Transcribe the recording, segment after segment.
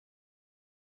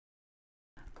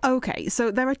Okay,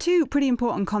 so there are two pretty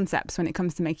important concepts when it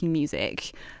comes to making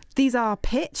music. These are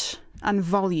pitch and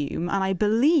volume, and I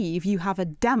believe you have a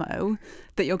demo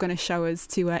that you're going to show us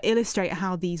to illustrate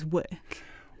how these work.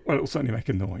 Well, it'll certainly make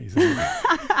a noise.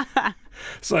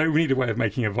 So we need a way of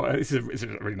making this is a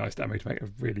really nice demo to make a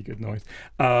really good noise.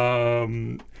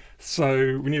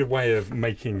 So we need a way of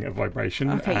making a vibration.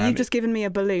 Okay, you've just given me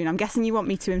a balloon. I'm guessing you want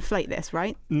me to inflate this,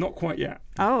 right? Not quite yet.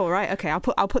 Oh, right. Okay, I'll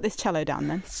put this cello down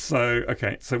then. So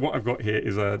what I've got here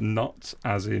is a nut,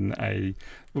 as in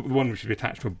one which should be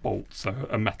attached to a bolt, so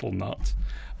a metal nut.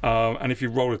 And if you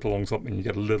roll it along something, you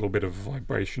get a little bit of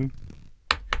vibration.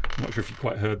 I'm not sure if you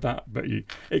quite heard that, but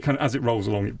it kind of, as it rolls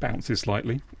along, it bounces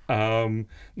slightly. Now,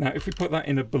 if we put that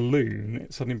in a balloon,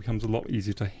 it suddenly becomes a lot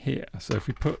easier to hear. So if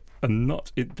we put a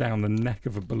nut down the neck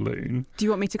of a balloon... Do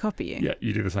you want me to copy you? Yeah,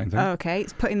 you do the same thing. Oh, okay,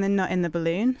 it's putting the nut in the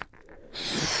balloon.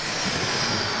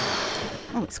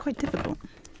 Oh, it's quite difficult.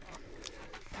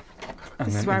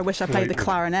 This is where I wish I played the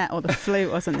clarinet or the flute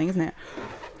or something, isn't it?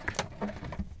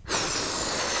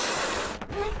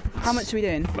 How much are we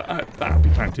doing? That'll be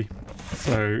plenty.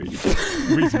 So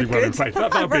reasonably well inflated.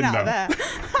 That'll be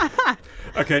enough.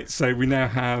 Okay, so we now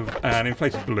have an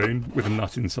inflated balloon with a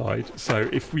nut inside. So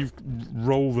if we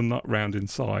roll the nut round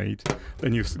inside,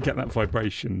 then you get that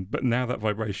vibration. But now that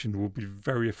vibration will be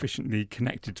very efficiently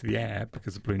connected to the air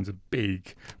because the balloon's a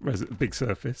big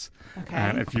surface. Okay.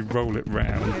 And if you roll it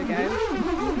round, here we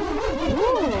go.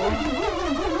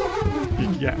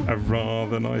 you get a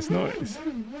rather nice noise.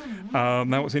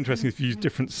 Now, what's interesting is if you use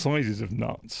different sizes of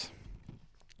nuts.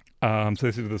 So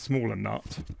this is with a smaller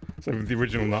nut. So with the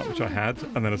original nut, which I had,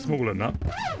 and then a smaller nut,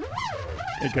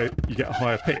 you get a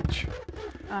higher pitch.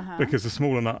 Because the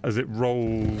smaller nut, as it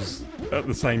rolls at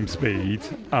the same speed,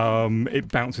 it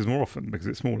bounces more often because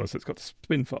it's smaller, so it's got to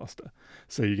spin faster.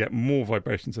 So you get more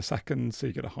vibrations a second, so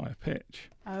you get a higher pitch.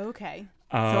 Oh, okay.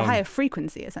 So a higher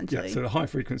frequency, essentially. Yeah, so the high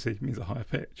frequency means a higher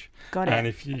pitch. Got it. And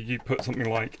if you put something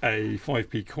like a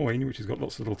 5p coin, which has got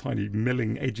lots of little tiny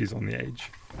milling edges on the edge,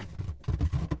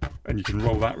 and you can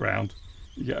roll that round,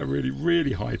 you get a really,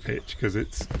 really high pitch because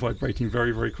it's vibrating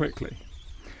very, very quickly.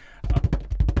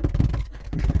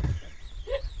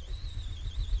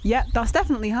 Yeah, that's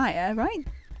definitely higher, right?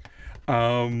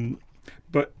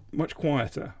 But much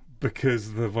quieter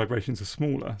because the vibrations are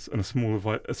smaller, and a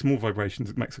small vibration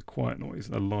makes a quiet noise,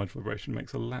 and a large vibration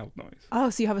makes a loud noise. Oh,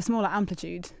 so you have a smaller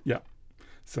amplitude. Yeah.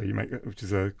 So you make which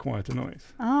is a quieter noise.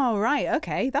 Oh, right.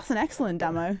 Okay. That's an excellent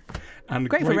demo. And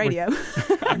great for radio.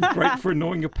 And great for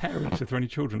annoying your parents if there are any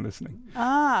children listening.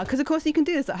 Because of course you can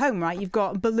do this at home, right? You've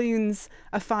got balloons,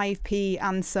 a 5p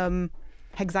and some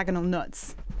hexagonal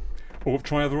nuts. Or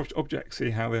try other objects,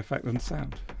 see how they affect the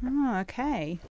sound. Oh, okay.